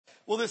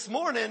Well, this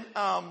morning,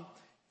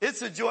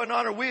 it's a joy and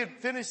honor. We had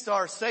finished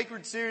our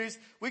sacred series.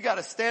 We got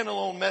a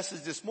standalone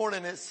message this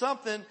morning. It's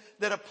something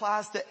that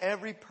applies to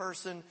every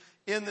person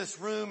in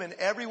this room and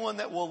everyone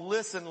that will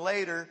listen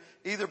later,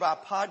 either by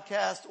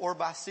podcast or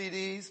by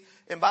CDs.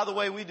 And by the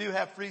way, we do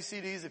have free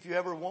CDs. If you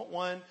ever want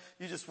one,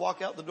 you just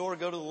walk out the door,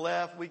 go to the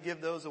left. We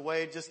give those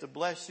away just to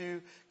bless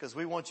you because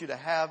we want you to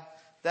have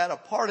that a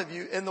part of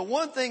you. And the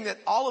one thing that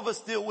all of us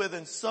deal with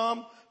in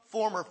some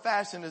form or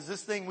fashion is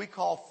this thing we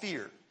call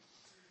fear.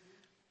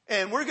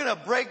 And we're going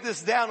to break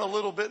this down a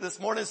little bit this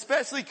morning,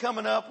 especially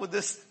coming up with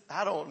this,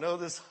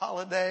 this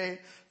holiday,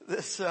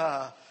 this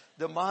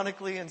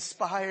demonically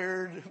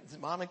inspired,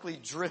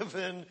 demonically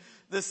driven,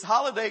 this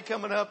holiday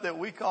coming up that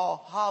we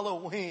call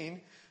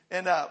Halloween.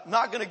 And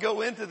not going to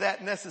go into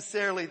that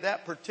necessarily,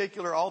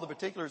 all the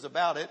particulars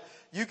about it.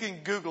 You can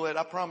Google it.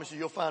 I promise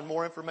you'll find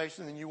more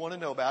information than you want to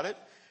know about it.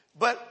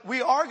 But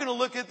we are going to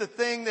look at the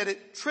thing that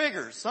it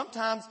triggers.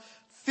 Sometimes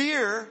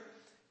fear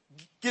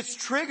gets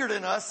triggered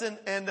in us,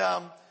 and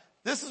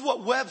this is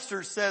what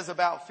Webster says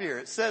about fear.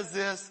 It says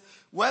this: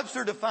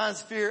 Webster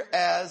defines fear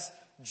as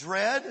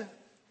dread,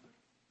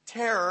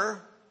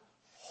 terror,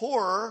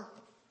 horror,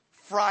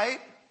 fright,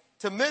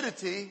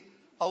 timidity,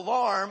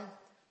 alarm,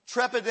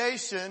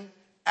 trepidation,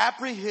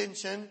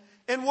 apprehension,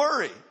 and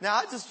worry. Now,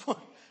 I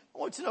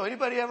want you to know,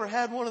 anybody ever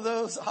had one of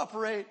those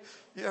operate?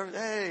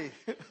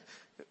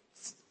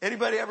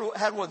 Anybody ever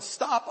had one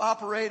stop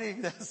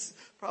operating? That's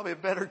probably a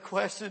better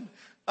question.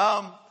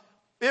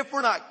 If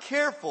we're not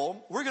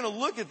careful, we're going to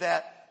look at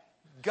that.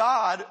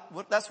 God,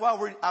 that's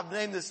why I've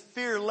named this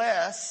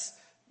fearless,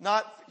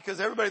 not because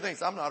everybody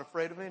thinks I'm not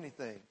afraid of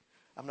anything.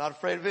 I'm not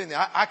afraid of anything.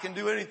 I can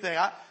do anything.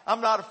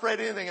 I'm not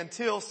afraid of anything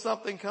until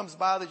something comes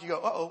by that you go,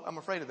 uh-oh, I'm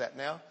afraid of that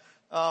now.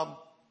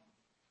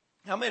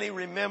 How many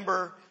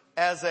remember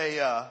as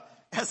a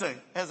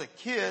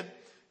kid,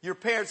 your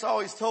parents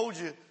always told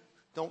you,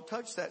 don't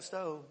touch that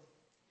stove.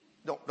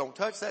 Don't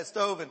touch that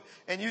stove.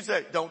 And you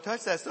say, don't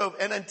touch that stove.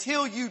 And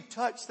until you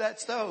touch that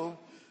stove,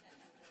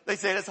 they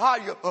say, it's hot.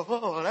 You go,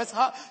 oh, that's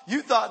hot.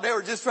 You thought they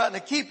were just trying to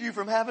keep you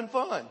from having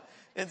fun.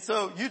 And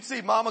so you'd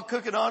see mama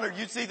cooking on, or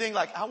you'd see things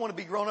like, I want to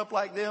be grown up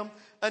like them,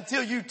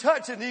 until you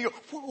touch it and you go,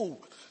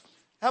 whoa.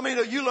 How many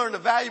of you learned a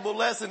valuable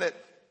lesson that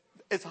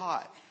it's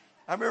hot?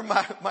 I remember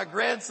my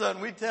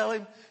grandson, we'd tell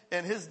him,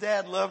 and his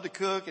dad loved to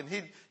cook, and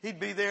he'd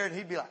be there, and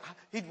he'd be like,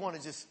 he'd want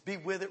to just be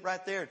with it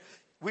right there.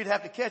 We'd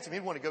have to catch him. He'd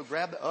want to go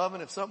grab the oven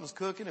if something was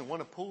cooking and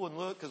want to pull and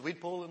look, because we'd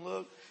pull and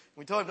look.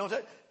 We told him, don't touch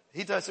it.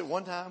 He touched it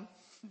one time.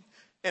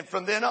 And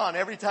from then on,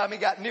 every time he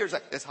got near, it's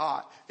like, it's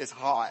hot. It's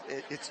hot.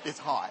 It's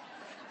hot.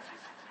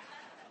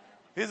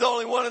 He's the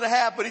only one and a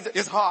half, but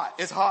it's hot.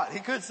 It's hot. He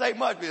couldn't say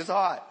much, but it's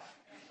hot.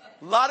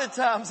 A lot of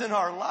times in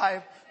our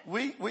life,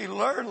 we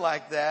learn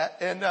like that.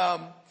 And,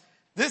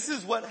 this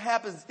is what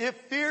happens if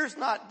fear's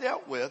not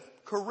dealt with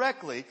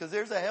correctly, because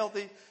there's a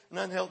healthy and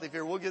unhealthy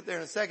fear. We'll get there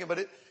in a second,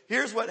 but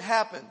here's what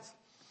happens.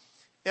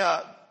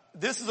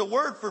 This is a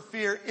word for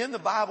fear in the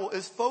Bible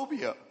is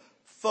phobia.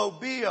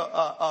 Phobia.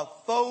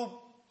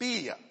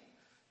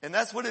 And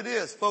that's what it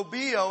is.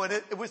 Phobia.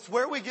 And it's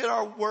where we get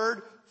our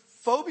word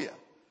phobia.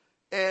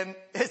 And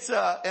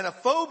and a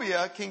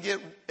phobia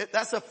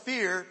that's a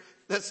fear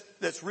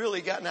that's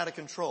really gotten out of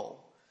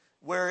control,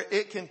 where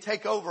it can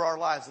take over our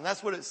lives. And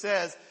that's what it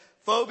says.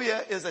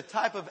 Phobia is a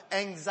type of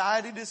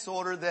anxiety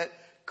disorder that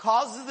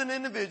causes an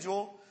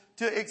individual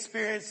to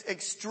experience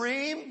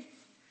extreme,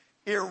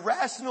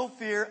 irrational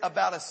fear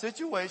about a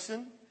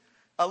situation,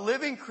 a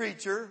living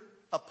creature,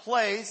 a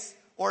place,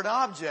 or an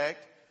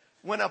object.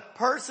 When a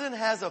person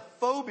has a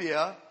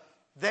phobia,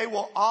 they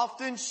will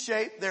often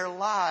shape their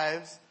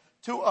lives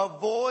to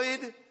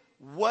avoid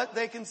what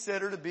they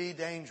consider to be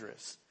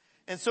dangerous.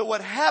 And so what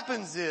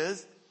happens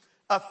is,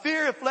 a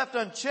fear, if left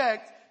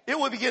unchecked, it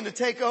will begin to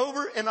take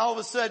over, and all of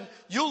a sudden,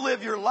 you'll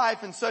live your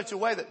life in such a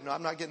way that, no,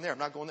 I'm not getting there. I'm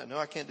not going there. No,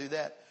 I can't do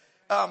that.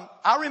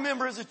 I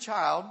remember as a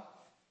child,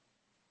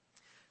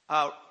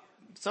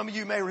 some of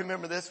you may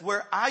remember this,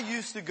 where I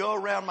used to go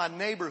around my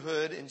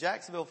neighborhood in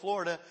Jacksonville,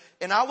 Florida,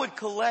 and I would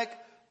collect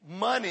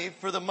money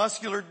for the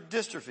muscular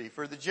dystrophy,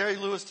 for the Jerry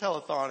Lewis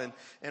telethon.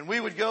 And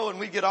we would go and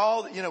we'd get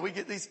we'd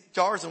get these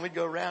jars and we'd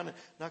go around and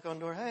knock on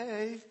the door.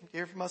 Hey,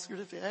 here for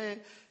muscular dystrophy. Hey,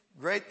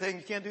 great thing.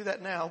 You can't do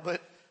that now, but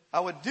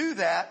I would do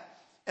that.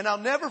 And I'll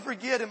never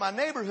forget, in my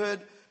neighborhood,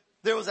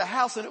 there was a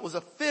house and it was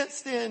a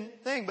fenced in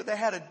thing, but they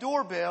had a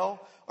doorbell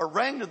or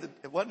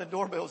it wasn't a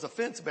doorbell, it was a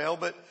fence bell,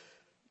 but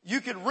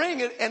you could ring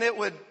it and it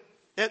would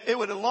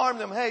alarm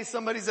them. Hey,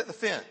 somebody's at the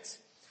fence.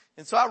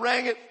 And so I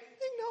rang it.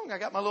 I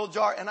got my little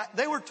jar, and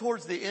they were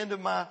towards the end of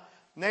my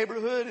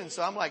neighborhood, and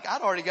so I'm like,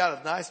 I'd already got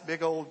a nice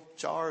big old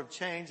jar of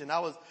change, and I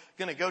was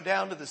going to go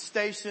down to the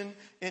station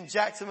in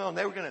Jacksonville, and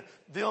they were going to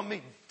film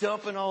me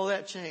dumping all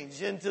that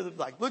change into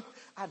look,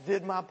 I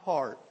did my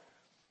part.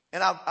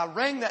 And I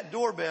rang that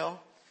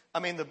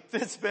the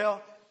fence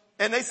bell,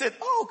 and they said,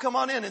 oh, come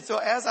on in. And so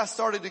as I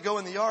started to go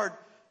in the yard,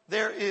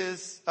 there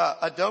is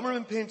a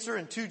Doberman Pinscher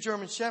and 2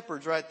 German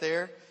Shepherds right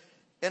there,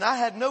 and I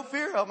had no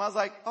fear of them. I was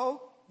like,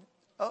 oh,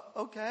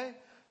 okay.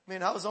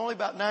 mean, I was only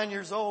about 9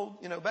 years old.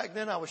 You know, back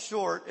then I was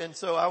short. And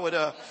so I would,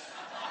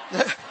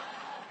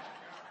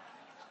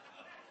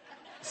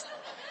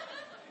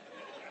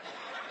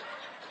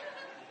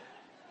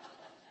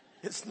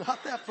 it's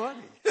not that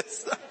funny.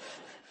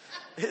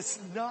 It's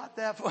not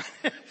that funny.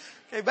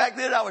 Okay, back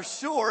then I was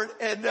short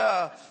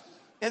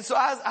and so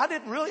I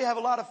didn't really have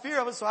a lot of fear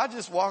of it. So I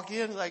just walk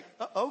in like,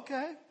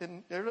 okay.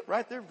 And they're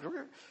right there.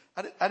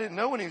 I didn't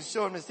know when he was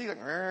showing his teeth.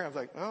 Like, I was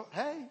like, well,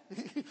 hey,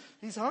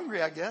 he's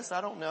hungry, I guess. I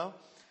don't know.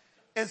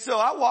 And so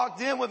I walked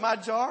in with my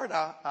jar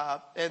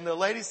and the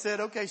lady said,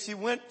 okay, she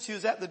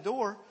was at the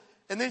door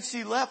and then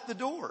she left the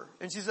door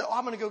and she said, oh,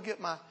 I'm going to go get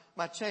my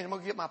change. I'm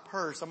going to get my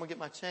purse. I'm going to get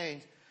my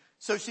change.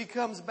 So she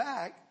comes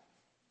back.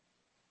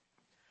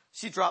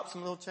 She drops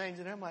some little change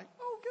in there. I'm like,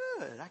 oh,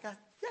 good.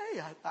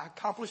 I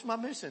accomplished my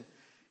mission.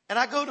 And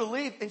I go to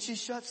leave and she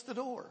shuts the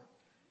door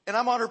and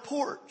I'm on her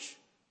porch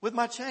with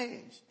my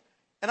change.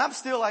 And I'm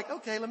still like,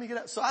 okay, let me get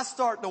out. So I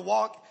start to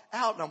walk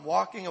out and I'm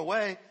walking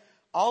away.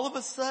 All of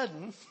a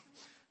sudden,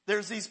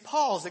 there's these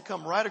paws that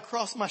come right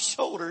across my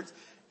shoulders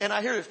and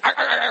I hear this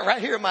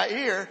right here in my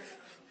ear.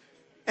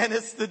 And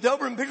it's the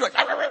Doberman picture like,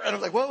 and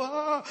I'm like,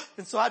 whoa.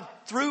 And so I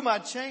threw my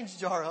change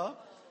jar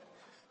up.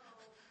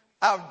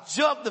 I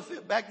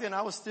jumped back then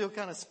I was still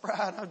kind of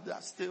spry. I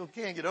still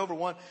can't get over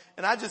one.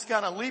 And I just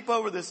kind of leap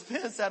over this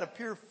fence out of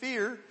pure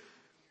fear.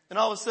 And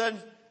all of a sudden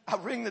I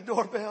ring the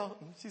doorbell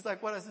and she's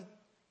like, what? I said,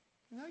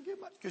 can I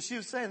get my, cause she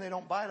was saying they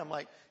don't bite. I'm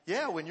like,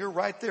 yeah, when you're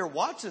right there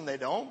watching, they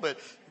don't. But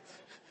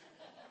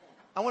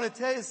I want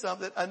to tell you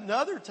something.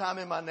 Another time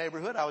in my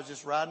neighborhood, I was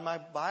just riding my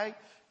bike,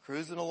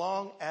 cruising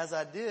along as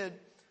I did.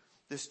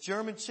 This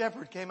German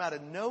Shepherd came out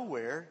of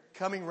nowhere,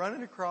 coming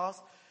running across.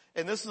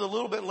 And this is a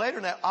little bit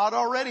later now. I'd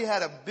already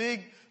had a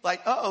big,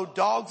 like,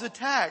 dogs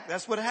attack.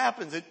 That's what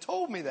happens. It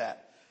told me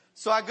that.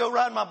 So I go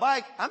riding my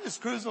bike. I'm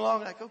just cruising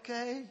along like,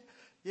 okay,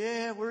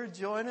 yeah, we're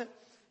enjoying it.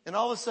 And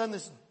all of a sudden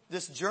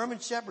this German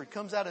Shepherd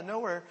comes out of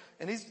nowhere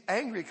and he's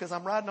angry because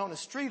I'm riding on the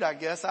street, I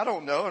guess. I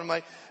don't know. And I'm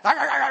like, and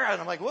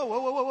I'm like,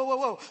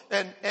 whoa.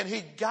 And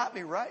he got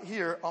me right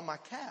here on my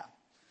calf.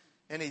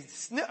 And he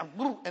sniffed,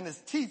 and his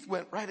teeth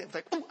went right in.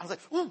 Like, I was like,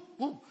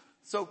 ooh.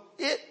 So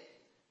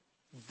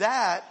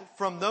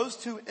from those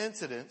two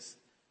incidents,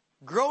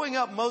 growing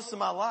up most of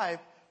my life,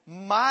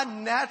 my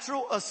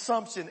natural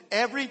assumption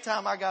every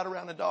time I got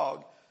around a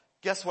dog,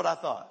 guess what I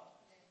thought?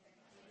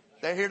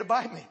 They're here to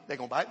bite me. They're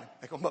going to bite me.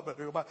 They're going to bite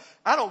me.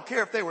 I don't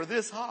care if they were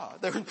this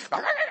hard. I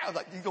was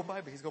like, he's going to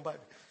bite me. He's going to bite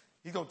me.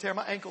 He's going to tear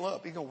my ankle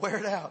up. He's going to wear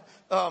it out.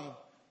 All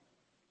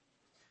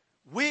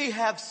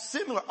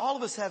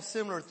of us have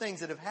similar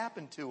things that have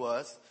happened to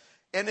us.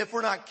 And if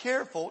we're not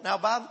careful, now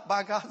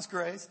by God's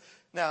grace,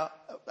 now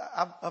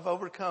I've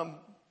overcome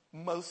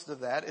most of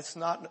that. It's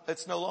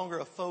no longer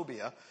a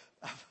phobia.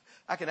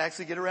 I can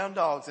actually get around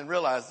dogs and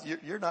realize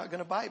you're not going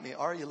to bite me,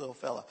 are you, little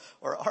fella?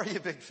 Or are you,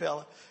 big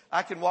fella?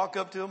 I can walk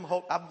up to them.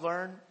 I've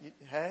learned,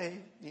 hey,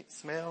 you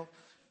smell.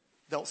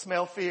 Don't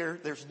smell fear.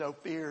 There's no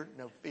fear.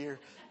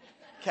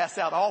 Cast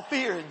out all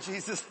fear in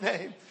Jesus'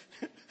 name.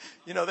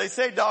 You know, they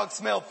say dogs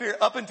smell fear.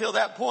 Up until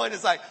that point,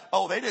 it's like,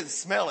 oh, they didn't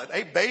smell it.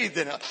 They bathed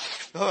in it.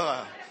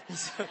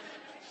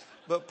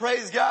 But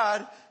praise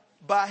God,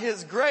 by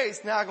His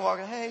grace, now I can walk,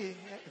 hey,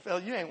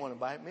 fella, you ain't want to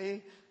bite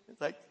me.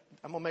 It's like,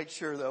 I'm going to make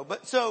sure though.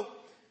 But so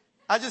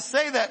I just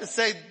say that to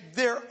say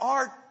there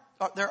are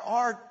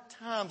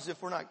times,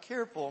 if we're not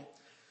careful,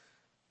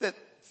 that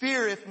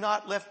fear, if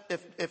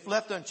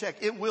left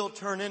unchecked, it will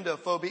turn into a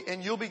phobia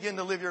and you'll begin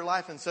to live your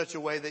life in such a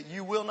way that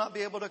you will not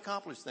be able to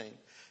accomplish things.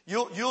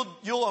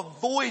 You'll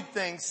avoid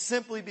things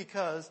simply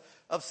because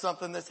of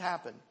something that's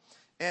happened.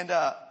 And,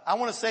 I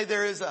want to say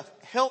there is a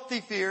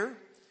healthy fear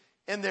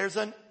and there's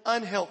an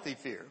unhealthy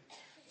fear.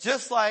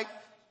 Just like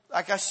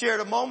I shared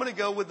a moment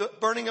ago with the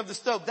burning of the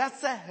stove.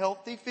 That's a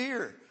healthy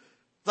fear.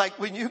 Like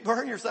when you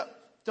burn yourself,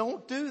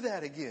 don't do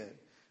that again.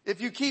 If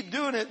you keep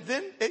doing it,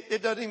 then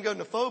it doesn't even go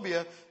into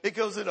phobia. It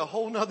goes into a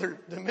whole nother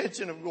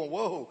dimension of going,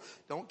 whoa,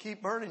 don't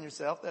keep burning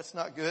yourself. That's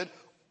not good.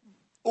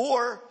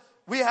 Or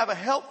we have a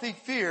healthy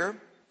fear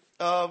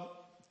of,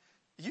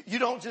 you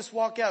don't just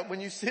walk out when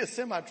you see a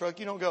semi-truck.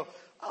 You don't go,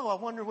 oh, I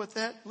wonder what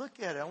look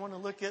at it. I want to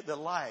look at the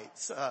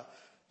lights.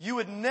 You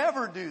would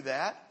never do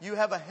that. You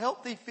have a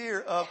healthy fear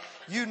of,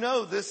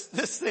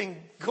 this thing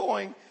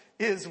going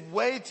is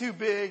way too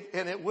big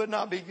and it would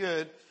not be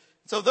good.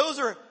 So those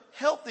are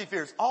healthy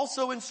fears.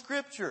 Also in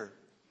Scripture,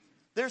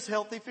 there's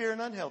healthy fear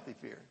and unhealthy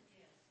fear.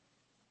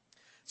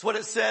 It's what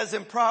it says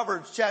in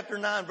Proverbs chapter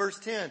 9 verse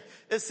 10.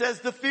 It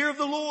says the fear of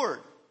the Lord.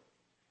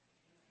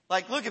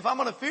 Like, look, if I'm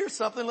going to fear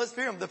something, let's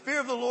fear Him. The fear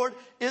of the Lord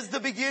is the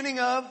beginning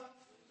of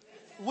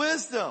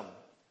wisdom.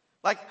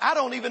 Like, I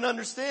don't even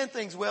understand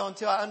things well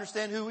until I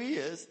understand who He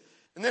is.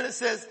 And then it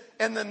says,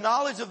 and the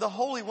knowledge of the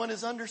Holy One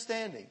is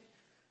understanding.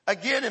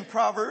 Again in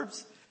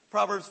Proverbs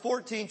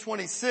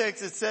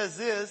 14:26, it says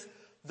this,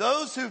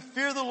 those who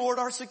fear the Lord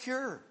are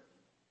secure.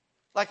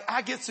 Like,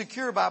 I get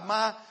secure by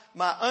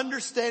my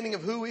understanding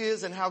of who He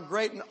is and how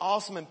great and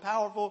awesome and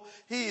powerful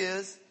He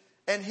is.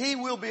 And He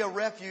will be a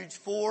refuge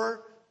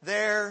for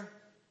their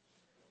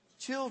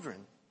children.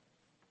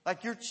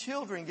 Like your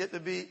children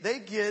they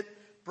get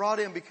brought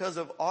in because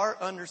of our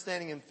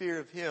understanding and fear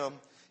of Him.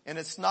 And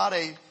that's not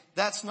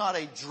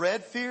a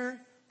dread fear.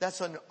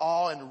 That's an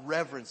awe and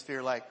reverence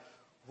fear. Like,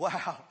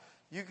 wow,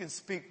 you can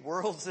speak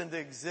worlds into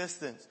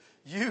existence.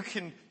 You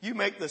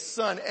make the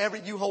sun,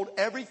 you hold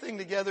everything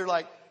together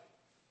like,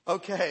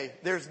 okay,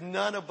 there's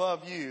none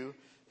above you.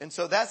 And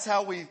so that's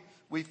how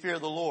we fear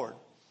the Lord.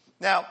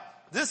 Now,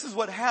 this is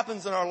what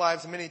happens in our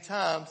lives many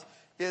times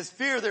is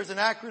fear. There's an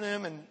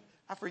acronym, and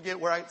I forget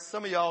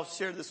some of y'all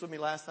shared this with me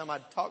last time. I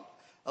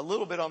talked a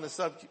little bit on this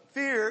subject.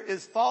 Fear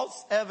is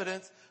false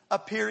evidence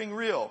appearing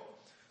real.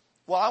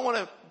 Well, I want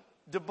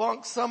to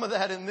debunk some of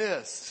that in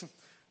this.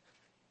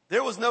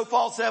 There was no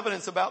false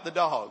evidence about the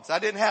dogs. I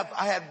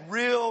had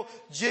real,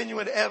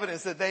 genuine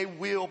evidence that they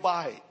will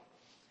bite.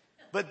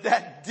 But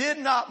that did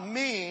not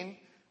mean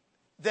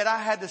that I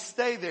had to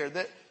stay there,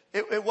 that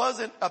it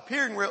wasn't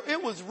appearing real.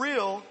 It was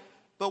real,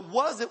 but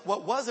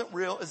what wasn't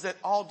real is that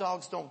all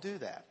dogs don't do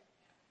that.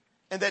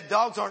 And that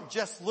dogs aren't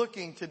just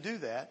looking to do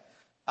that.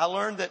 I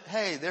learned that,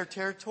 hey, they're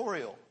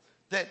territorial.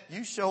 That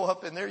you show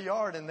up in their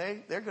yard and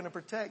they're going to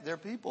protect their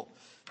people.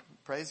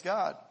 Praise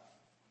God.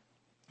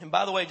 And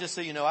by the way, just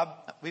so you know,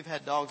 we've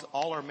had dogs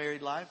all our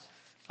married life.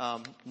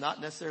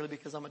 Not necessarily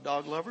because I'm a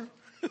dog lover,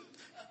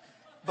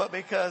 but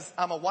because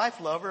I'm a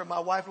wife lover and my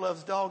wife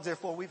loves dogs.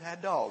 Therefore, we've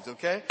had dogs.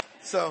 Okay.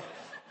 So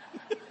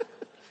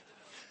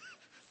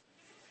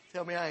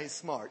tell me I ain't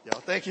smart,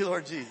 y'all. Thank you,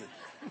 Lord Jesus.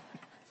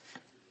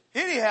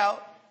 Anyhow,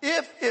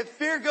 if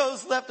fear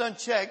goes left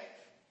unchecked,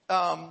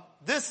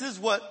 this is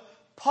what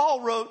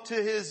Paul wrote to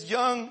his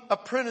young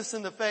apprentice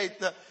in the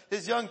faith,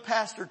 his young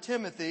pastor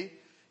Timothy.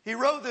 He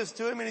wrote this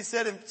to him and he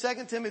said in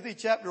 2 Timothy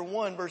chapter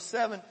 1 verse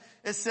 7,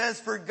 it says,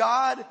 "For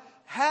God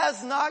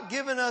has not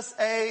given us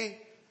a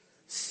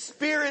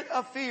spirit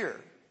of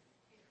fear."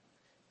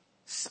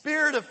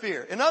 Spirit of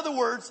fear. In other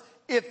words,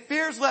 if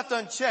fear is left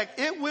unchecked,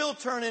 it will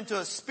turn into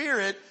a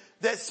spirit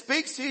that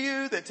speaks to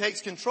you, that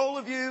takes control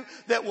of you,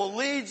 that will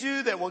lead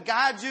you, that will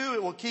guide you.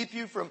 It will keep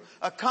you from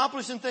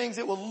accomplishing things.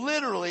 It will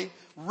literally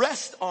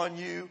rest on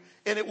you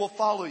and it will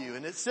follow you.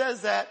 And it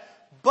says that,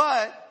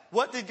 but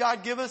what did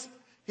God give us?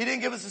 He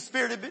didn't give us a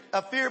spirit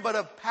of fear, but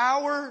of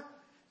power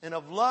and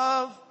of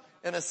love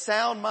and a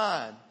sound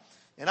mind.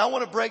 And I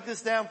want to break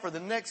this down for the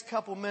next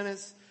couple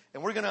minutes.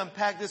 And we're going to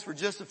unpack this for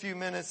just a few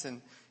minutes.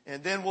 And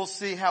then we'll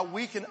see how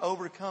we can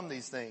overcome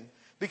these things.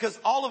 Because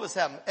all of us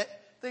have them.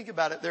 Think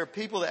about it. There are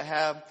people that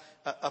have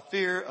a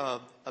fear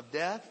of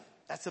death.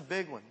 That's a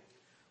big one.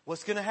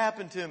 What's going to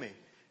happen to me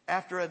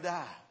after I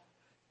die?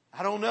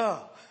 I don't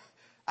know.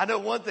 I know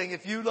one thing.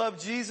 If you love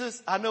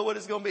Jesus, I know what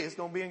it's going to be. It's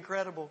going to be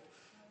incredible.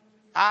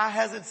 Eye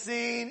hasn't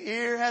seen,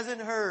 ear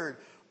hasn't heard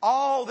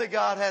all that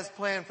God has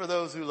planned for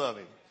those who love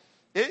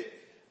Him.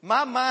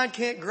 My mind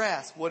can't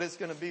grasp what it's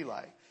going to be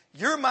like.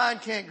 Your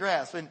mind can't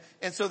grasp.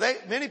 And so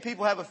many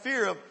people have a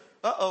fear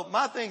of,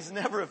 my thing's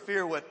never a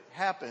fear what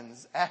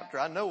happens after.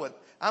 I know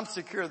I'm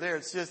secure there.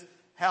 It's just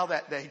how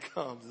that day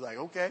comes. It's like,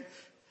 okay.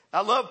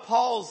 I love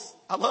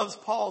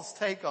Paul's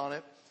take on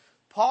it.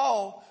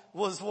 Paul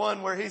was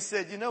one where he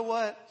said, you know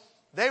what?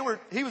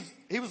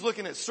 He was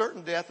looking at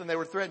certain death and they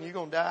were threatening, you're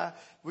going to die.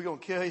 We're going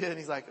to kill you. And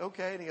he's like,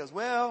 okay. And he goes,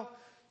 well,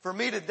 for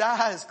me to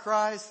die is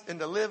Christ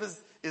and to live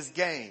is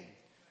gain.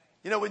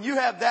 You know, when you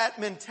have that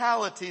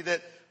mentality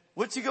that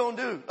what you going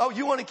to do? Oh,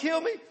 you want to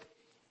kill me?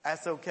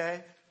 That's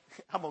okay.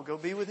 I'm going to go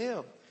be with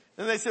Him.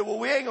 And they said, well,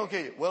 we ain't going to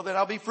kill you. Well, then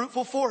I'll be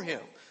fruitful for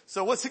Him.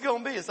 So what's it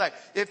going to be? It's like,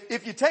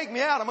 if you take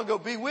me out, I'm going to go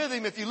be with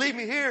Him. If you leave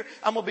me here,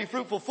 I'm going to be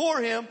fruitful for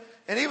Him.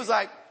 And he was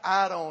like,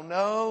 I don't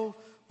know.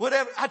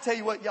 Whatever. I tell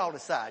you what, y'all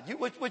decide.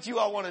 What you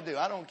all want to do.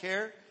 I don't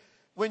care.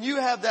 When you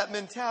have that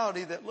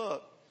mentality that,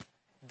 look,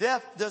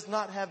 death does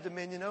not have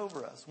dominion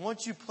over us.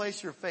 Once you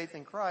place your faith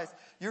in Christ,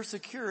 you're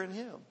secure in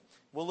Him.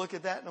 We'll look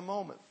at that in a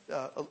moment.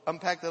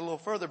 Unpack that a little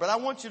further. But I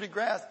want you to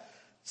grasp,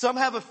 some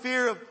have a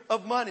fear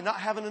of money, not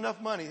having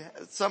enough money.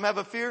 Some have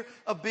a fear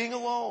of being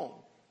alone.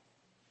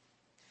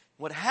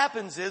 What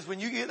happens is when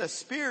you get a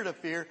spirit of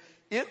fear,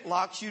 it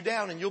locks you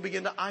down and you'll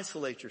begin to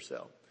isolate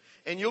yourself.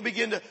 And you'll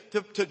begin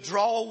to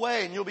draw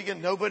away and you'll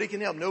begin, nobody can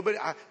help.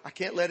 I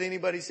can't let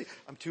anybody see.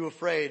 I'm too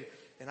afraid.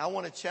 And I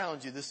want to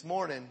challenge you this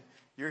morning.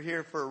 You're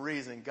here for a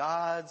reason.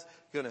 God's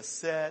going to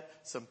set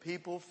some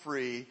people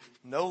free.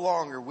 No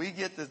longer. We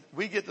get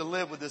to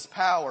live with this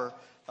power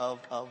of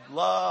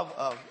love,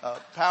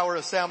 of power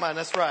of sound mind.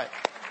 That's right.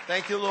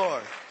 Thank you,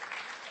 Lord.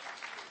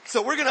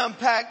 So we're going to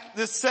unpack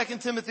this 2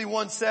 Timothy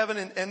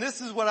 1:7. And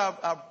this is what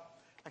I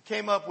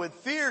came up with.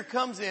 Fear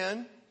comes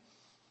in.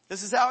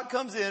 This is how it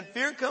comes in.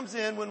 Fear comes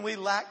in when we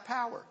lack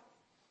power.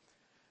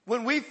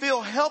 When we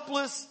feel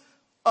helpless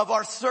of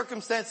our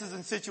circumstances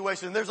and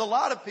situations. There's a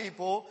lot of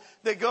people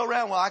that go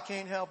around, well, I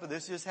can't help it.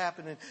 This just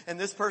happened and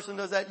this person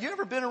does that. You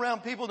ever been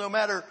around people, no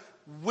matter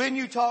when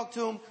you talk to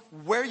them,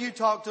 where you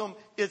talk to them,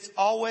 it's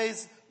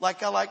always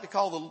like I like to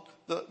call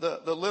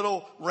the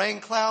little rain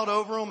cloud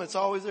over them. It's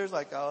always there's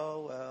like,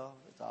 oh, well,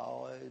 it's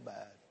always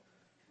bad.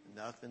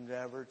 Nothing's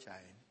ever changed.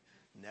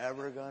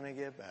 Never gonna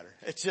get better.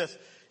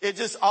 It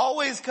just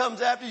always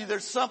comes after you.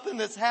 There's something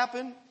that's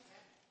happened.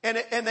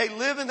 And they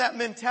live in that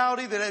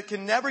mentality that it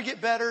can never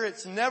get better.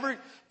 It's never,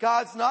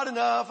 God's not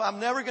enough. I'm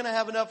never going to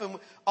have enough. And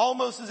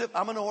almost as if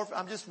I'm an orphan.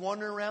 I'm just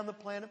wandering around the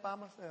planet by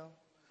myself.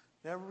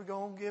 Never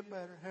going to get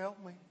better.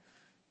 Help me.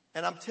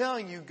 And I'm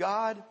telling you,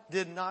 God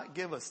did not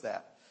give us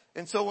that.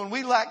 And so when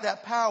we lack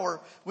that power,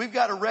 we've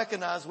got to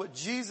recognize what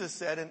Jesus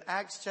said in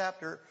Acts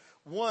chapter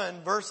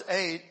 1 verse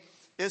 8.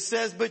 It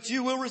says, but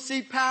you will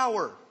receive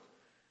power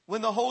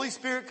when the Holy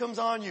Spirit comes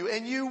on you,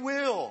 and you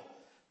will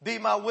be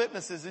my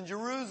witnesses in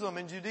Jerusalem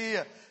and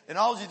Judea and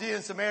all Judea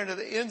and Samaria to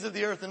the ends of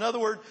the earth. In other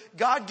words,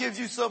 God gives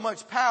you so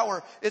much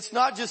power. It's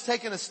not just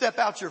taking a step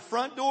out your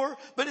front door,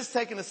 but it's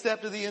taking a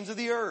step to the ends of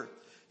the earth.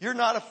 You're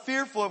not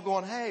fearful of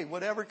going, hey,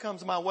 whatever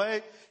comes my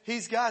way,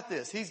 He's got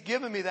this. He's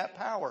given me that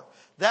power.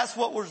 That's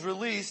what was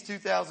released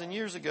 2,000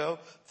 years ago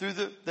through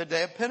the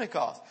day of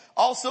Pentecost.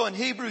 Also in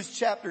Hebrews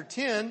chapter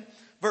 10,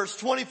 verse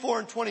 24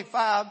 and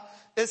 25,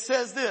 it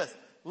says this,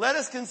 let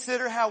us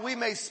consider how we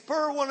may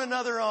spur one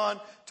another on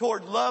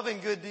toward love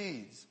and good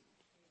deeds.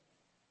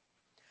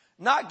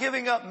 Not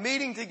giving up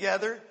meeting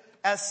together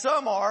as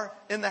some are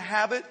in the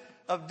habit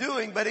of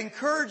doing, but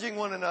encouraging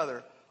one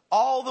another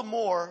all the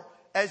more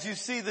as you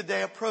see the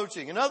day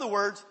approaching. In other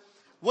words,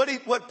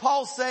 what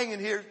Paul's saying in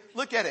here,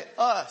 look at it,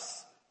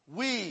 us,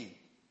 we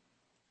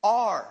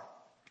are,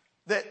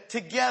 that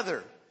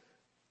together.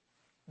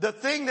 The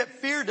thing that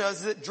fear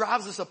does is it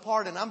drives us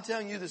apart. And I'm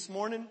telling you this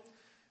morning,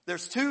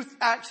 there's 2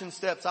 action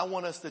steps I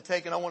want us to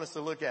take and I want us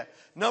to look at.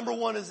 Number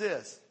 1 is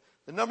this.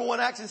 The number 1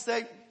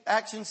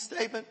 action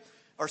statement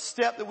or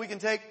step that we can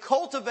take,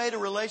 cultivate a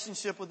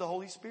relationship with the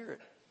Holy Spirit.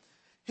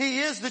 He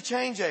is the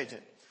change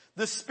agent.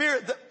 The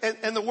Spirit,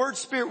 and the word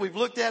Spirit, we've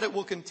looked at it,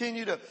 we'll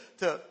continue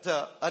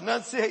to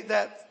enunciate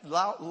that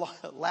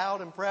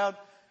loud and proud.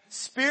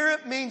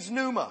 Spirit means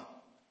pneuma.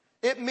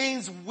 It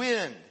means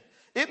wind.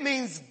 It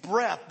means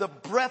breath, the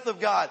breath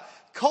of God.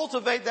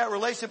 Cultivate that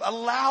relationship.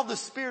 Allow the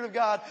Spirit of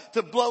God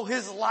to blow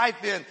His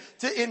life in,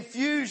 to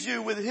infuse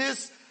you with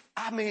His,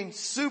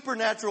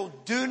 supernatural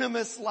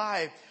dunamis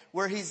life,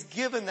 where He's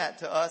given that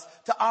to us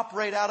to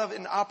operate out of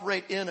and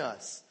operate in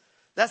us.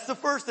 That's the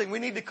first thing. We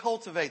need to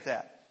cultivate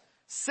that.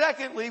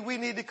 Secondly, we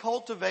need to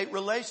cultivate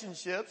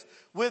relationships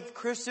with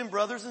Christian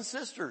brothers and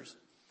sisters.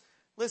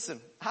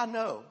 Listen, I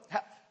know.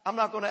 I'm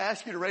not going to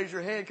ask you to raise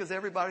your hand because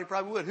everybody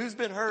probably would. Who's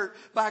been hurt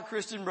by a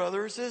Christian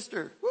brother or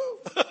sister?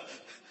 Woo!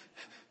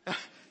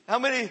 How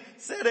many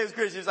said it was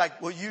Christians?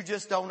 Like, well, you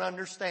just don't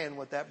understand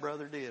what that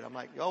brother did. I'm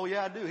like, oh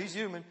yeah, I do. He's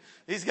human.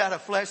 He's got a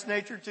flesh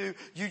nature too.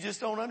 You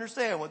just don't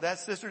understand what that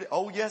sister did.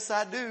 Oh yes,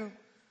 I do.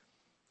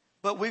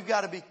 But we've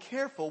got to be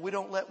careful. We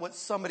don't let what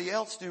somebody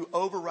else do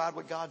override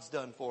what God's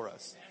done for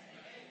us.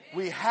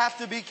 We have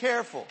to be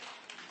careful.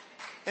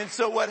 And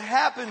so what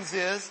happens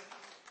is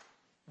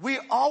we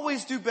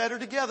always do better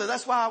together.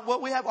 That's why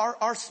what we have,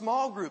 our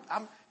small group.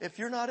 If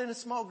you're not in a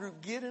small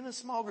group, get in a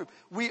small group.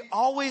 We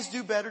always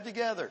do better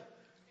together.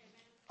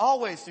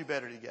 Always do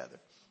better together.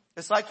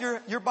 It's like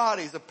your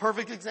body's a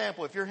perfect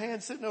example. If your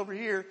hand's sitting over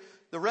here,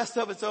 the rest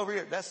of it's over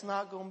here. That's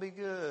not going to be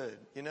good,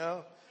 you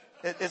know.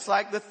 It's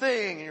like the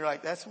thing, and you're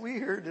like, that's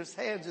weird. This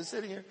hand's just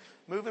sitting here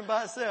moving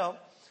by itself.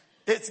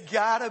 It's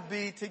got to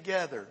be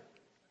together.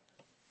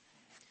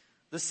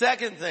 The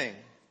second thing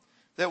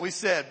that we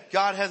said,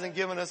 God hasn't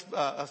given us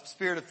a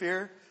spirit of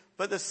fear.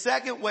 But the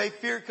second way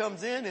fear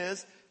comes in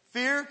is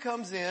fear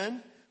comes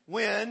in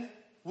when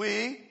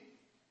we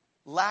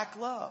lack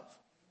love.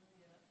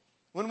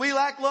 When we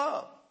lack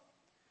love.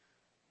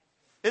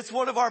 It's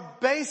one of our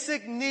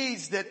basic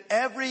needs that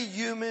every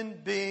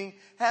human being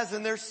has.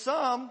 And there's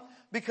some,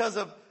 because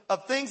of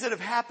things that have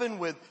happened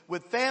with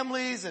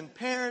families and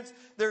parents,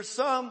 there's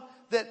some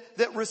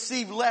that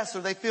receive less,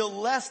 or they feel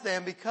less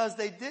than because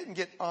they didn't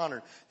get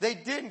honored. They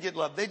didn't get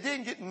loved. They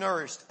didn't get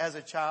nourished as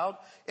a child.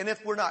 And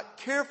if we're not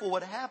careful,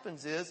 what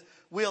happens is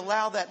we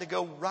allow that to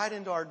go right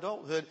into our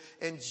adulthood.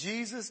 And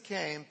Jesus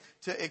came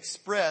to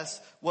express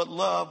what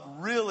love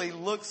really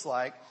looks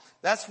like.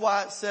 That's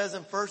why it says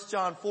in 1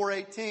 John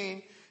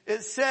 4:18,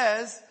 it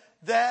says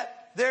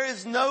that there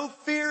is no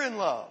fear in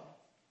love.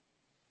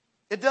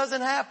 It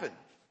doesn't happen.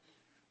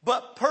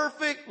 But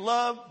perfect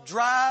love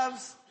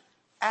drives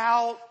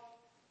out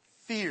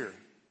fear.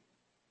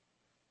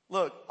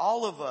 Look,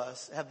 all of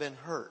us have been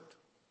hurt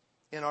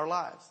in our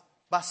lives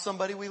by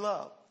somebody we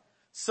love.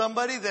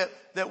 Somebody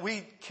that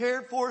we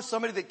cared for,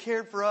 somebody that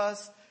cared for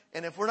us.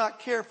 And if we're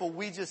not careful,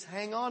 we just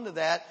hang on to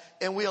that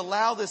and we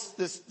allow this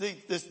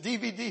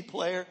DVD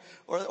player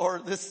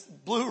or this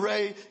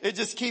Blu-ray, it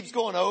just keeps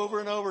going over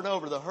and over and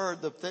over, the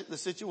hurt, the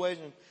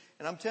situation.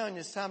 And I'm telling you,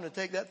 it's time to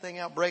take that thing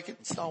out, break it,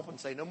 and stomp and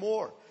say, no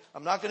more.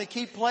 I'm not going to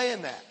keep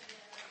playing that.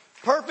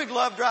 Perfect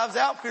love drives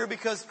out fear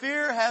because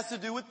fear has to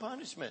do with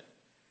punishment.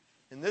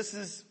 And this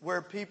is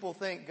where people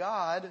think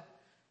God,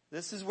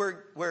 this is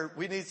where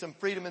we need some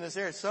freedom in this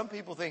area. Some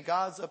people think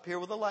God's up here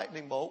with a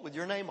lightning bolt with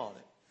your name on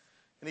it.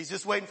 And He's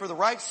just waiting for the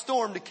right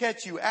storm to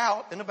catch you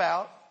out and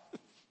about.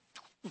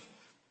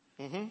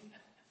 I'm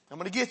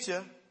going to get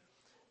you.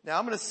 Now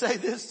I'm going to say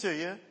this to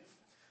you.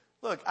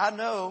 Look, I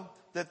know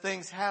that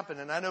things happen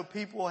and I know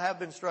people have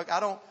been struck.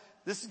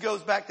 this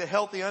goes back to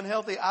healthy,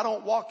 unhealthy. I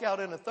don't walk out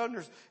in a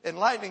thunder and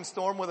lightning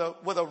storm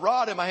with a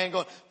rod in my hand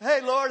going,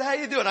 hey Lord, how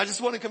you doing? I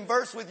just want to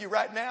converse with you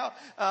right now.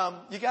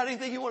 You got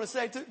anything you want to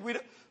say to,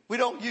 we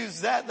don't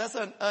use that. That's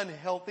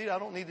unhealthy. I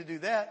don't need to do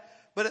that.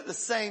 But at the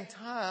same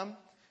time,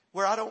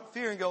 where I don't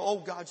fear and go, oh,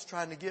 God's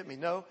trying to get me.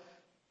 No,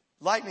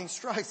 lightning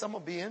strikes. I'm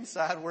going to be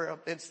inside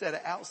instead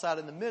of outside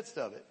in the midst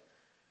of it.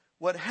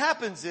 What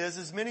happens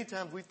is many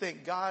times we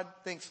think God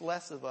thinks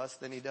less of us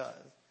than he does.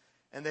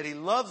 And that he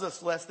loves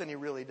us less than he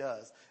really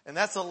does. And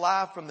that's a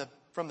lie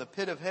from the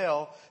pit of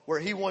hell where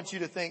he wants you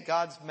to think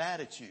God's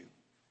mad at you.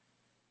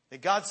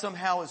 That God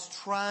somehow is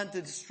trying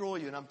to destroy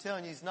you. And I'm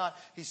telling you, he's not.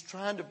 He's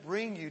trying to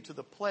bring you to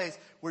the place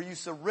where you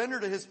surrender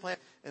to his plan.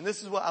 And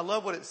this is what I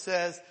love what it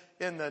says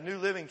in the New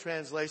Living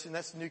Translation.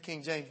 That's the New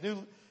King James.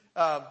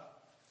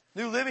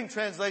 New Living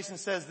Translation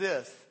says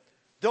this.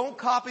 Don't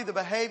copy the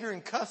behavior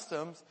and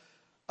customs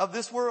of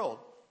this world,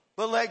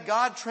 but let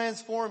God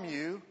transform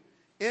you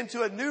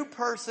into a new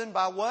person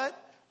by what?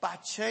 By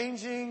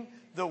changing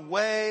the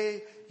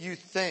way you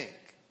think.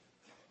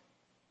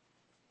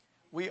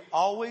 We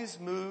always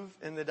move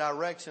in the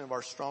direction of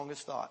our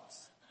strongest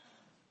thoughts.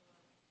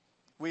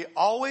 We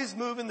always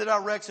move in the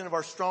direction of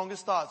our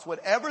strongest thoughts.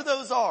 Whatever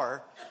those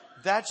are,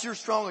 that's your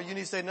stronger. You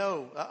need to say,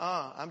 no,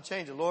 I'm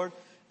changing. Lord,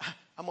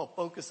 I'm going to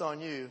focus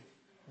on you.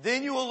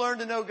 Then you will learn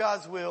to know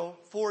God's will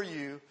for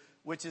you,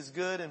 which is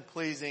good and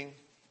pleasing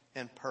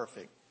and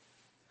perfect.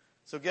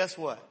 So guess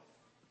what?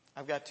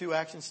 I've got 2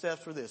 action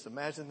steps for this.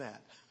 Imagine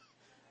that.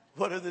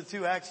 What are the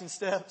 2 action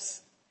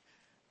steps?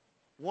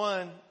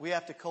 1, we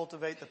have to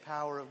cultivate the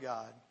power of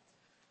God.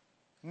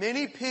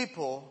 Many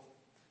people,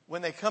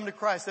 when they come to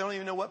Christ, they don't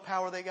even know what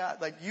power they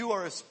got. Like you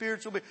are a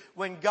spiritual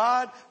being.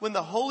 When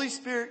the Holy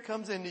Spirit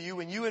comes into you,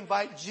 when you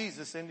invite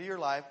Jesus into your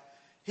life,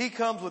 he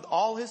comes with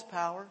all his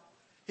power.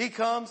 He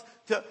comes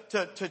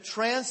to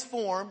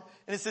transform.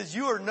 And it says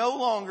you are no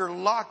longer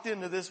locked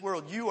into this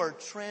world. You are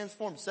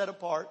transformed, set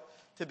apart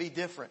to be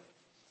different.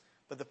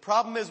 But the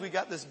problem is we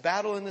got this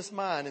battle in this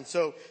mind. And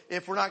so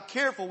if we're not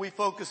careful, we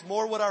focus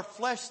more what our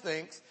flesh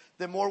thinks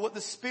than more what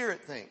the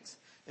Spirit thinks.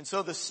 And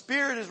so the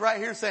Spirit is right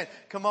here saying,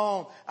 come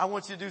on, I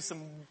want you to do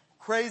some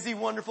crazy,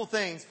 wonderful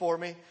things for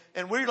me.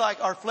 And we're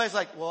like, our flesh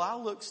like, well,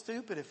 I'll look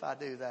stupid if I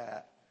do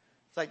that.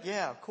 It's like,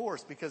 yeah, of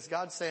course, because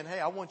God's saying, hey,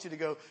 I want you to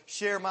go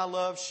share my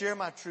love, share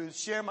my truth,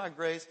 share my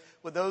grace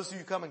with those who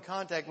you come in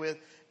contact with.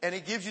 And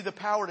he gives you the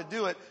power to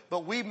do it.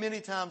 But we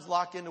many times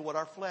lock into what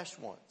our flesh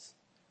wants.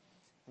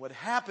 What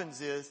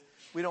happens is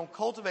we don't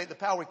cultivate the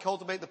power. We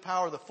cultivate the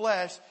power of the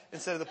flesh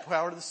instead of the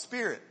power of the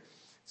Spirit.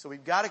 So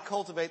we've got to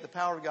cultivate the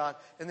power of God.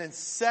 And then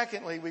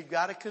secondly, we've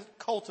got to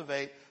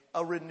cultivate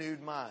a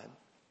renewed mind.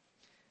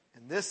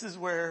 And this is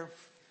where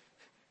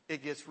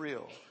it gets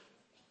real.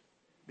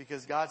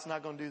 Because God's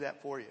not going to do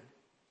that for you.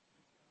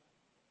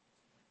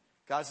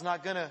 God's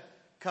not going to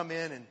come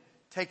in and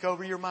take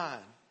over your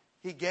mind.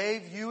 He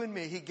gave you and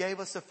me, he gave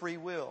us a free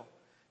will.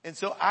 And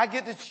so I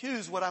get to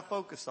choose what I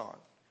focus on.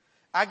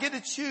 I get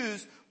to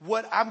choose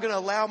what I'm going to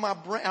allow my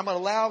brain, I'm going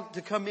to allow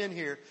to come in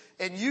here.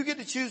 And you get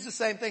to choose the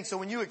same thing. So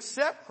when you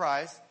accept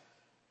Christ,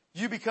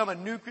 you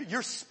become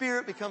your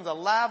spirit becomes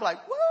alive like,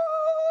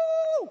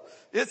 woo!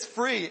 It's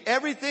free.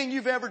 Everything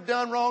you've ever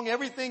done wrong,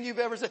 everything you've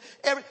ever said,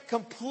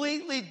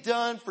 completely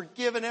done,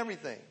 forgiven,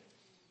 everything.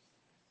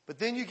 But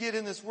then you get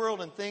in this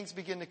world and things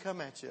begin to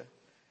come at you.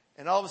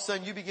 And all of a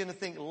sudden you begin to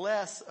think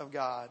less of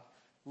God.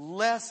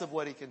 Less of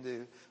what he can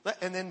do.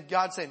 And then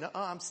God saying, no,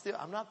 I'm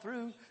not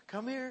through.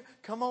 Come here.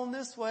 Come on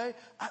this way.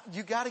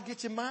 You got to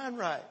get your mind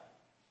right.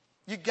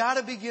 You got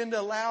to begin to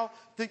allow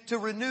to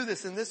renew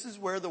this. And this is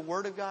where the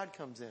Word of God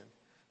comes in.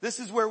 This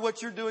is where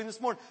what you're doing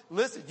this morning.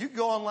 Listen, you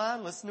go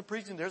online, listen to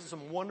preaching. There's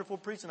some wonderful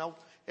preaching.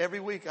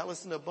 Every week I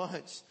listen to a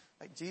bunch.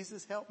 Like,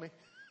 Jesus, help me.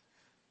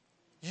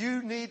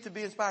 You need to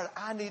be inspired.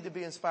 I need to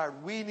be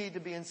inspired. We need to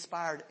be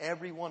inspired,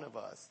 every one of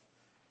us.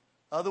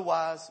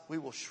 Otherwise, we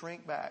will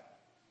shrink back.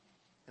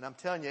 And I'm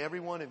telling you, every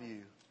one of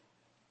you,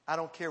 I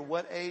don't care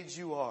what age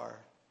you are,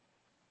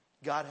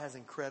 God has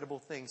incredible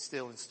things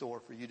still in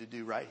store for you to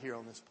do right here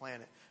on this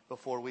planet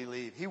before we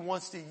leave. He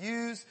wants to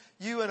use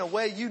you in a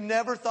way you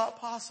never thought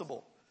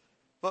possible.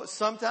 But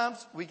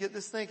sometimes we get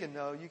this thinking,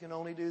 no, you can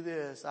only do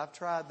this. I've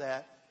tried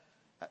that.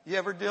 You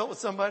ever dealt with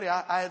somebody?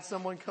 I had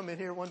someone come in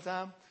here one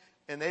time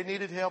and they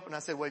needed help. And I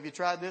said, well, have you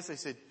tried this? They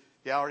said,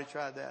 yeah, I already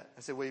tried that.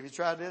 I said, well, have you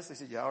tried this? They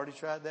said, yeah, I already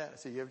tried that. I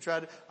said, you ever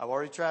tried it? I've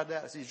already tried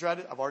that. I said, you tried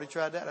it? I've already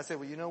tried that. I said,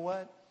 well, you know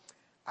what?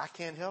 I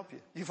can't help you.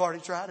 You've already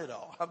tried it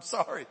all. I'm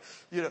sorry.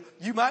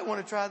 You might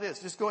want to try this.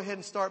 Just go ahead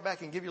and start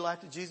back and give your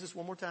life to Jesus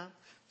one more time.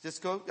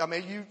 Just go. I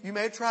mean, you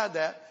may have tried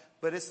that,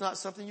 but it's not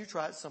something you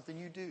try. It's something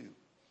you do.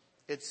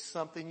 It's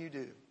something you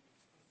do.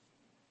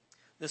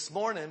 This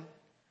morning,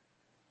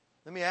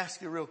 let me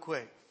ask you real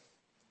quick.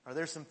 Are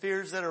there some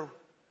fears that are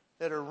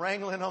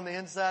wrangling on the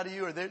inside of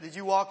you? Or did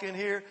you walk in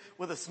here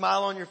with a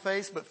smile on your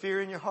face but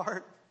fear in your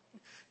heart?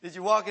 Did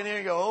you walk in here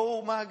and go,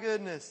 oh my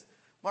goodness,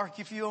 Mark,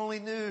 if you only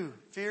knew.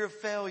 Fear of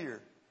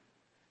failure.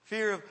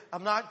 Fear of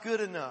I'm not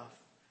good enough.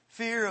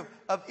 Fear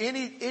of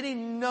any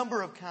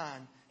number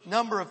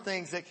of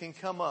things that can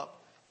come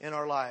up in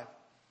our life.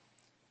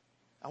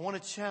 I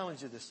want to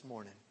challenge you this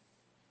morning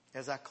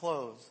as I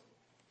close.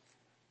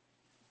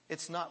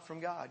 It's not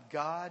from God.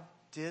 God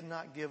did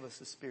not give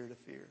us a spirit of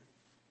fear.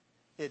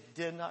 It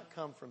did not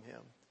come from Him.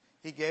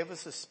 He gave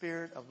us a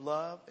spirit of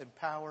love and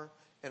power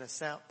and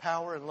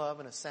and love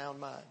and a sound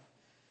mind.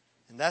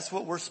 And that's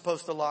what we're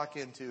supposed to lock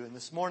into. And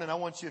this morning I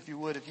want you, if you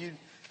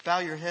bow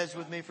your heads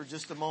with me for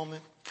just a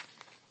moment.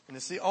 And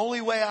it's the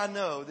only way I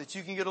know that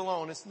you can get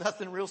alone. It's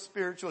nothing real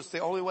spiritual. It's the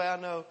only way I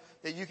know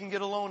that you can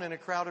get alone in a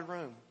crowded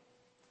room.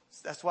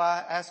 That's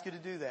why I ask you to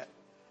do that.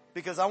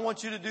 Because I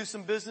want you to do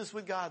some business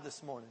with God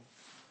this morning.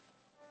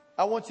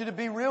 I want you to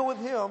be real with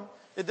Him.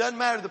 It doesn't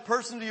matter the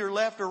person to your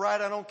left or right.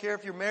 I don't care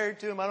if you're married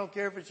to him. I don't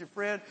care if it's your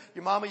friend,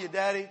 your mama, your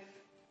daddy.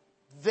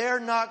 They're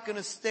not going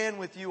to stand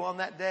with you on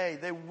that day.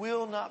 They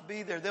will not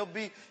be there. They'll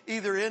be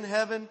either in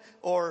heaven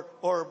or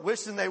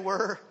wishing they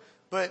were,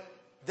 but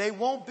they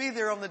won't be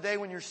there on the day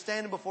when you're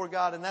standing before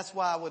God. And that's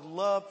why I would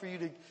love for you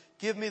to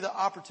give me the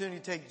opportunity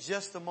to take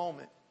just a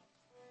moment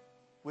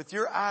with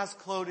your eyes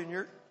closed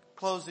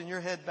and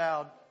your head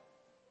bowed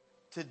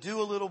to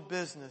do a little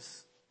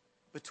business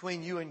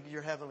between you and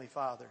your Heavenly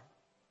Father.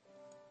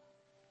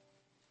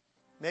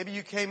 Maybe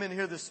you came in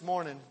here this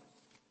morning,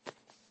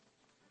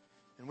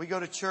 and we go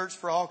to church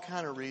for all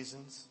kind of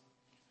reasons.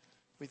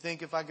 We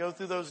think if I go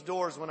through those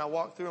doors, when I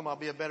walk through them, I'll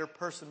be a better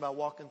person by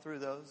walking through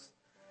those.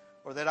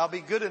 Or that I'll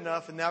be good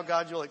enough and now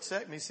God, you'll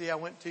accept me. See, I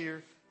went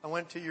to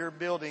your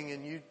building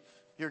and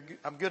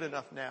I'm good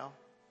enough now.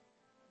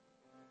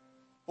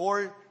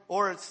 Or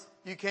it's,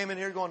 you came in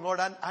here going, Lord,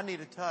 I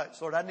need a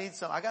touch. Lord,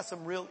 I got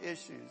some real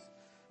issues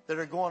that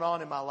are going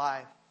on in my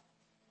life.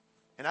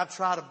 And I've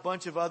tried a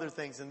bunch of other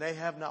things and they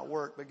have not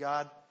worked. But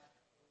God,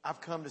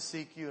 I've come to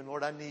seek you, and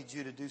Lord, I need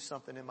you to do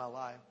something in my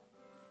life.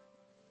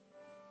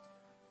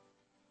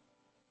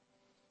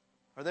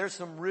 Are there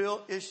some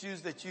real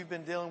issues that you've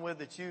been dealing with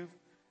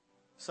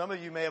some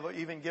of you may have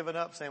even given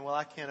up saying, well,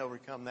 I can't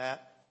overcome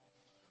that.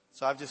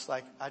 So I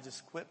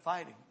just quit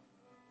fighting.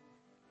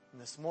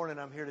 And this morning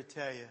I'm here to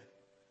tell you,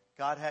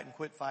 God hadn't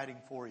quit fighting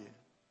for you.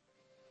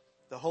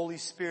 The Holy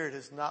Spirit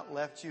has not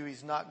left you.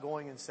 He's not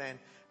going and saying,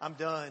 I'm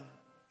done.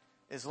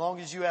 As long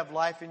as you have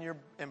life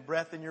and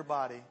breath in your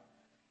body,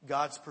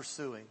 God's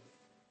pursuing.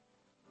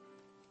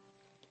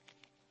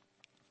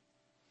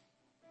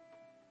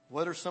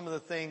 What are some of the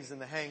things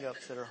and the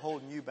hang-ups that are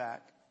holding you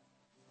back?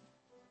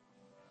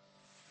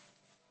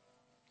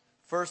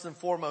 First and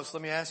foremost,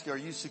 let me ask you, are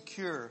you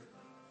secure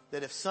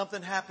that if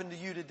something happened to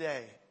you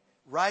today,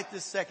 right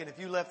this second, if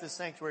you left this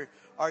sanctuary,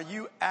 are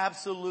you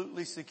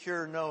absolutely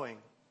secure knowing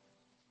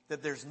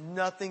that there's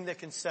nothing that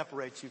can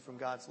separate you from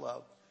God's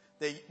love?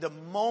 The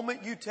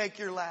moment you take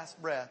your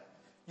last breath,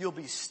 you'll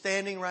be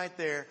standing right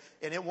there,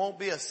 and it won't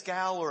be a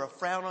scowl or a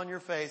frown on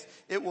your face.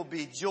 It will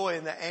be joy,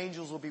 and the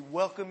angels will be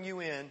welcoming you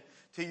in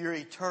to your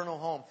eternal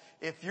home.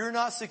 If you're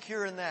not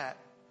secure in that,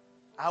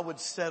 I would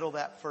settle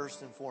that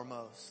first and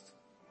foremost.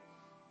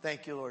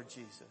 Thank you, Lord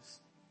Jesus.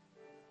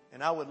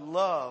 And I would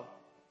love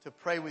to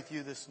pray with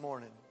you this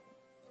morning.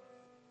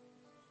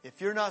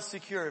 If you're not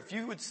secure, if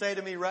you would say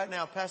to me right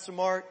now, Pastor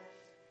Mark,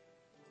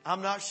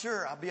 I'm not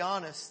sure. I'll be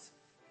honest.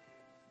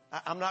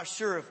 I'm not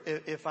sure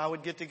if I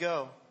would get to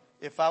go,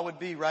 if I would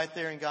be right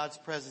there in God's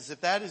presence.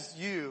 If that is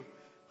you,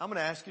 I'm going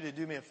to ask you to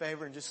do me a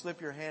favor and just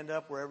slip your hand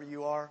up wherever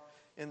you are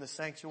in the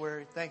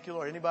sanctuary. Thank you,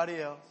 Lord. Anybody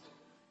else?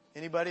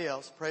 Anybody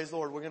else? Praise the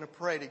Lord. We're going to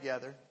pray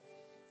together.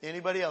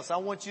 Anybody else? I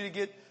want you to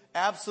get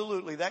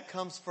absolutely, that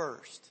comes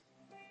first.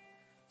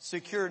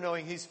 Secure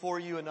knowing He's for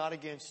you and not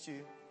against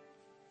you.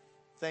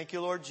 Thank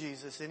you, Lord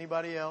Jesus.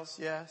 Anybody else?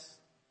 Yes?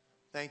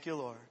 Thank you,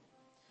 Lord.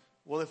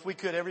 Well, if we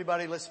could,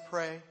 everybody, let's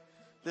pray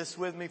this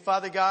with me.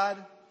 Father God,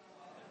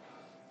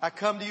 I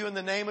come to you in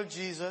the name of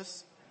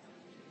Jesus,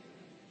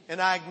 and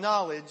I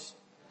acknowledge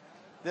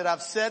that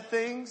I've said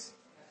things,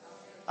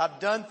 I've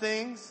done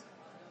things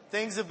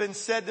have been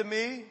said to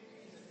me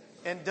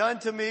and done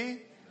to me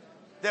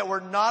that were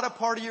not a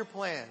part of your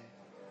plan.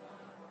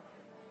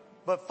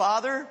 But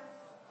Father,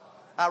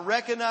 I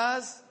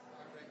recognize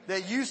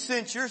that you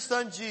sent your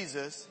Son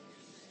Jesus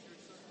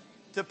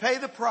to pay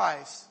the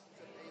price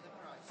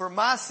for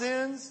my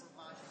sins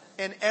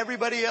and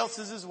everybody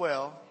else's as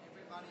well.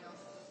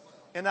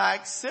 And I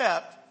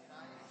accept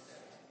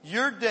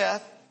your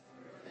death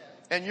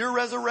and your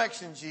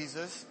resurrection,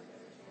 Jesus,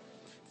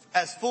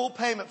 as full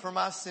payment for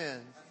my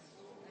sins.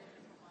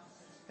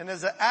 And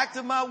as an act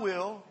of my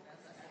will,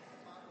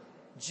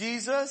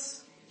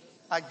 Jesus,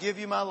 I give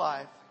you my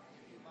life.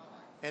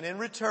 And in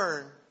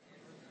return,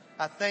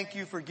 I thank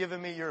you for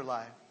giving me your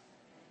life.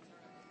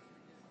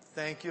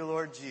 Thank you,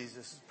 Lord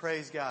Jesus.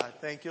 Praise God.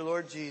 Thank you,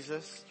 Lord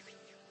Jesus.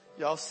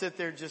 Y'all sit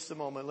there just a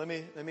moment. Let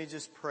me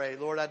just pray.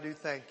 Lord, I do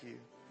thank you.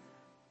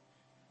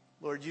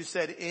 Lord, you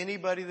said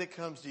anybody that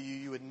comes to you,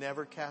 you would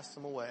never cast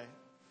them away.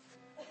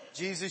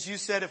 Jesus, you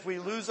said if we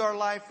lose our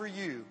life for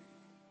you,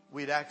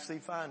 we'd actually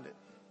find it.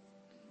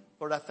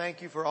 Lord, I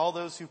thank you for all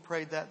those who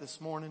prayed that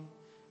this morning.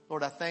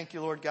 Lord, I thank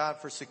you, Lord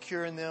God, for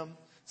securing them,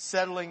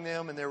 settling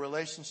them in their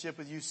relationship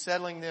with you,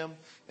 settling them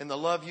in the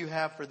love you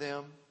have for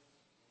them.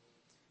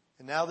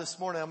 And now this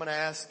morning I'm going to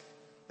ask,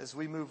 as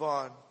we move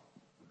on,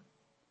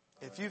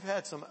 if you've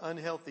had some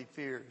unhealthy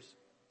fears,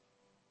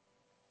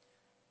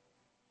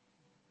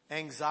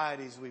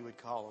 anxieties we would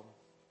call them.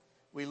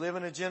 We live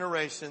in a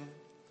generation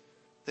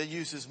that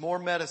uses more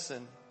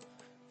medicine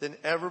than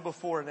ever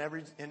before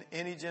in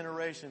any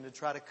generation to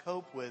try to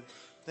cope with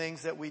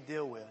things that we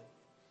deal with.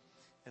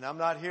 And I'm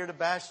not here to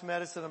bash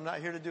medicine. I'm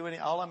not here to do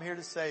all I'm here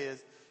to say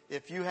is,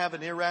 if you have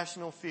an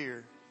irrational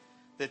fear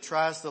that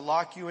tries to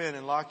lock you in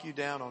and lock you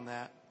down on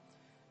that,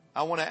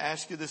 I want to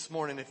ask you this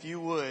morning, if you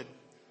would,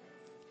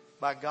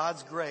 by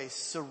God's grace,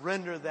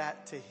 surrender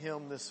that to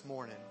Him this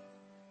morning.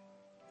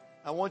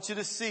 I want you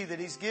to see that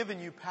He's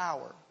given you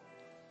power.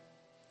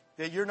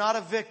 That you're not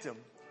a victim.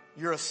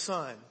 You're a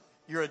son.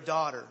 You're a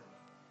daughter.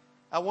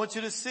 I want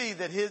you to see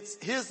that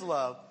His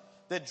love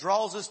that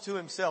draws us to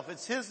Himself.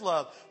 It's His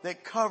love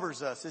that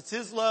covers us. It's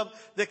His love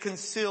that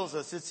conceals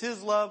us. It's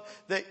His love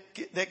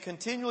that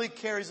continually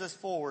carries us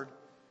forward.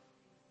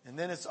 And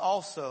then it's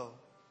also,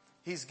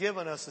 He's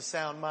given us a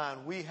sound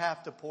mind. We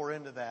have to pour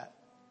into that.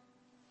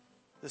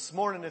 This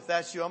morning, if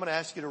that's you, I'm going to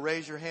ask you to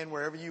raise your hand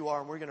wherever you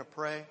are, and we're going to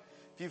pray.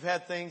 If you've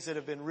had things that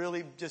have been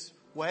really just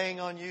weighing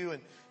on you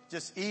and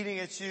just eating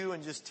at you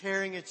and just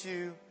tearing at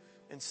you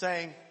and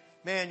saying,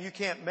 man, you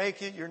can't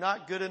make it. You're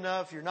not good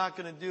enough. You're not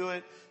going to do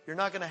it. You're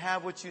not going to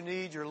have what you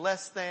need. You're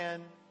less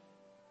than.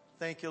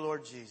 Thank you,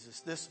 Lord Jesus.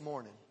 This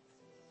morning,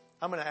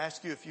 I'm going to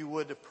ask you, if you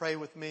would, to pray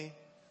with me.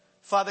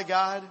 Father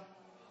God,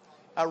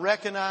 I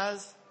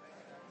recognize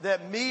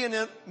that me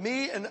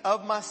and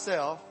of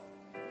myself,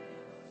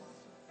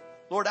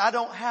 Lord, I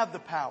don't have the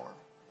power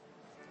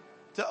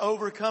to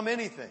overcome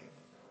anything.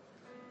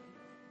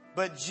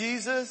 But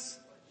Jesus,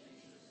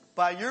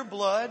 by your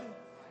blood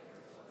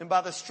and by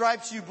the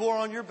stripes you bore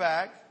on your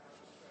back,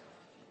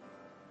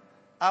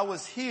 I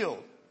was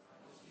healed.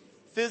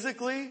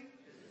 Physically,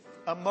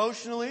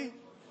 emotionally,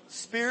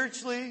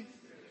 spiritually,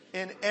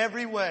 in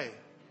every way.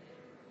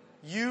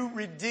 You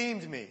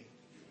redeemed me.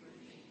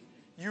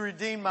 You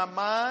redeemed my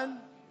mind.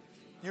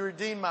 You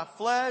redeemed my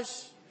flesh.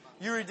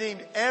 You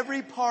redeemed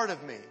every part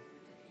of me.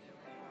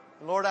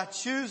 And Lord, I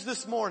choose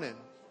this morning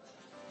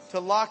to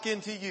lock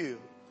into you.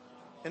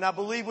 And I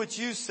believe what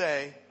you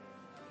say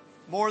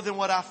more than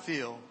what I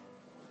feel.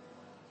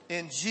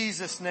 In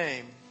Jesus'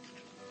 name,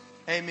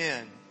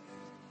 amen.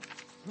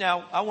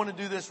 Now, I want to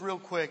do this real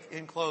quick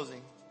in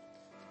closing.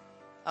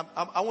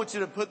 I want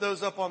you to put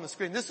those up on the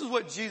screen. This is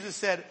what Jesus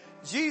said.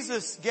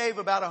 Jesus gave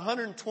about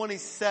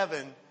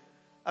 127.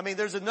 I mean,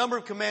 there's a number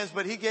of commands,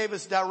 but He gave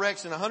us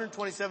direction,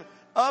 127.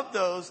 Of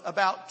those,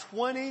 about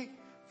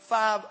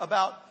 25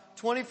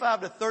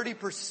 to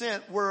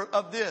 30% were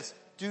of this.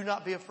 Do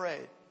not be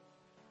afraid.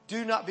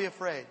 Do not be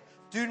afraid.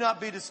 Do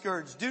not be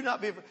discouraged. Do not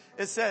be afraid.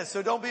 It says,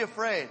 so don't be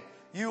afraid.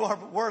 You are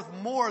worth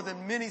more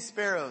than many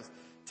sparrows.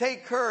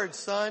 Take courage,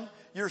 son.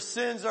 Your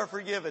sins are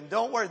forgiven.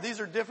 Don't worry. These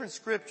are different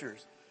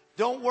scriptures.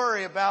 Don't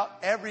worry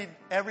about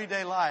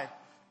everyday life,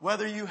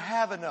 whether you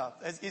have enough.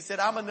 As He said,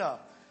 I'm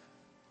enough.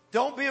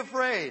 Don't be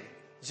afraid.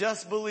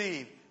 Just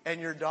believe, and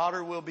your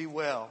daughter will be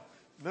well.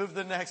 Move to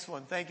the next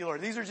one. Thank you,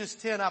 Lord. These are just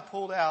 10 I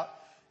pulled out.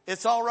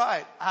 It's all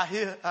right. I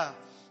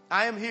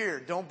am here.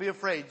 Don't be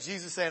afraid.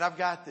 Jesus saying, I've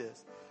got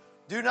this.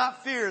 Do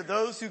not fear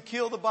those who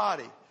kill the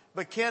body,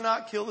 but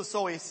cannot kill the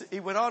soul. He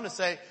went on to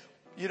say,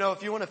 you know,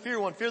 if you want to fear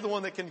one, fear the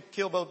one that can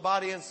kill both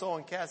body and soul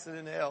and cast it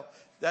into hell.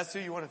 That's who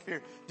you want to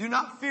fear. Do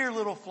not fear,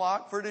 little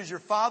flock, for it is your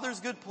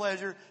Father's good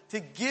pleasure to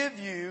give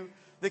you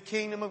the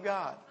kingdom of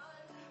God.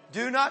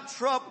 Do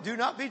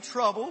not be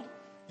troubled.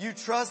 You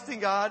trust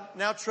in God.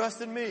 Now trust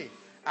in me.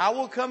 I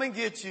will come and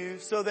get you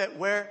so that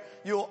where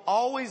you'll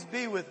always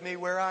be with me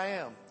where I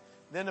am.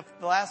 Then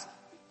the last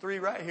 3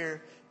 right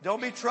here.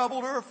 Don't be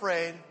troubled or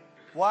afraid.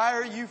 Why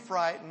are you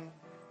frightened?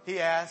 He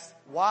asked.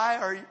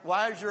 Why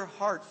is your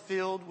heart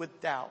filled with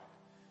doubt?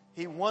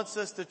 He wants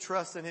us to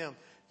trust in Him.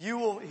 You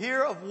will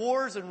hear of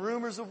wars and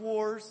rumors of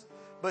wars,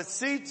 but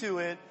see to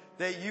it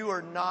that you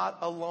are not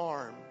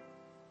alarmed.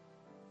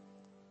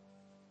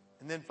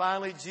 And then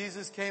finally,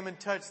 Jesus came and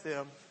touched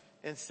them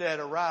and said,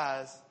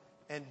 arise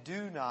and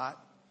do not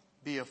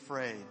be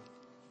afraid.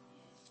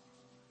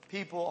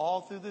 People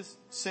all through the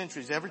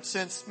centuries, ever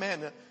since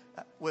man,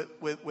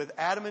 with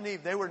Adam and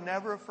Eve, they were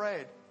never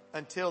afraid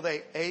until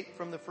they ate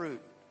from the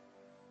fruit.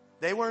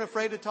 They weren't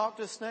afraid to talk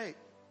to a snake.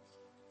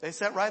 They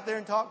sat right there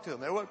and talked to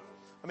him.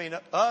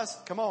 Us,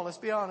 come on, let's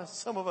be honest.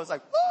 Some of us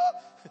like,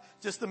 woo!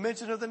 Just the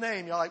mention of the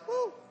name, you're like,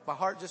 woo! My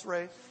heart just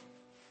raised.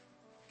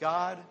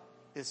 God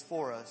is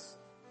for us,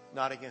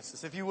 not against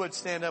us. If you would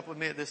stand up with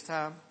me at this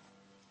time.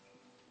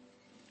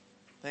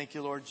 Thank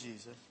you, Lord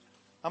Jesus.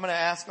 I'm going to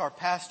ask our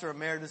pastor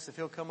emeritus if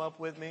he'll come up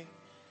with me.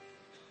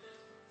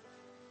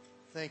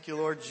 Thank you,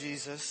 Lord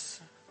Jesus.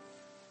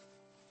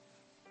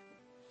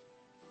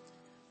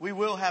 We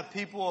will have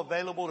people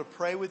available to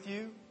pray with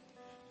you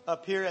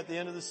up here at the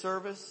end of the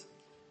service.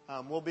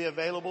 We'll be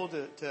available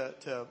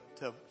to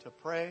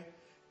pray.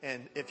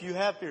 And if you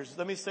have fears,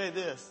 let me say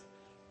this.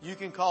 You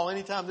can call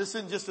anytime. This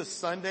isn't just a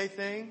Sunday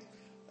thing.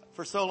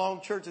 For so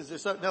long,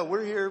 churches, no,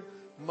 we're here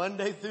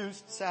Monday through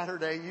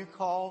Saturday, you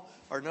call.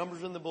 Our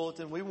number's in the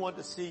bulletin. We want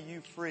to see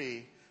you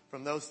free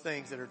from those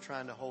things that are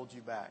trying to hold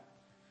you back.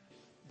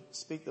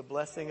 Speak the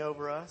blessing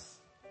over us.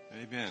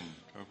 Amen.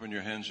 Open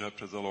your hands up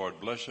to the Lord.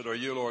 Blessed are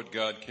you, Lord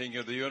God, King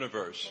of the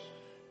universe.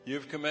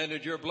 You've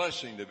commanded your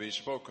blessing to be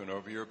spoken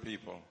over your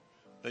people,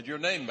 that your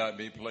name might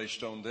be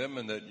placed on them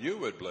and that you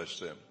would bless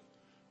them.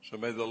 So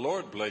may the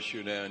Lord bless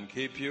you now and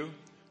keep you.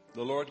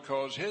 The Lord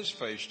cause his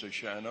face to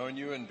shine on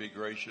you and be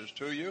gracious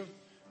to you.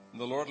 And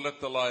the Lord let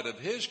the light of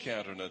his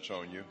countenance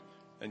on you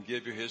and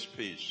give you his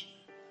peace.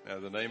 Now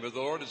the name of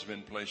the Lord has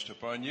been placed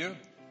upon you,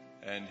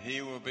 and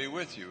he will be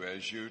with you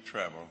as you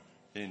travel.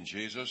 In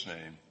Jesus'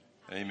 name,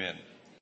 amen.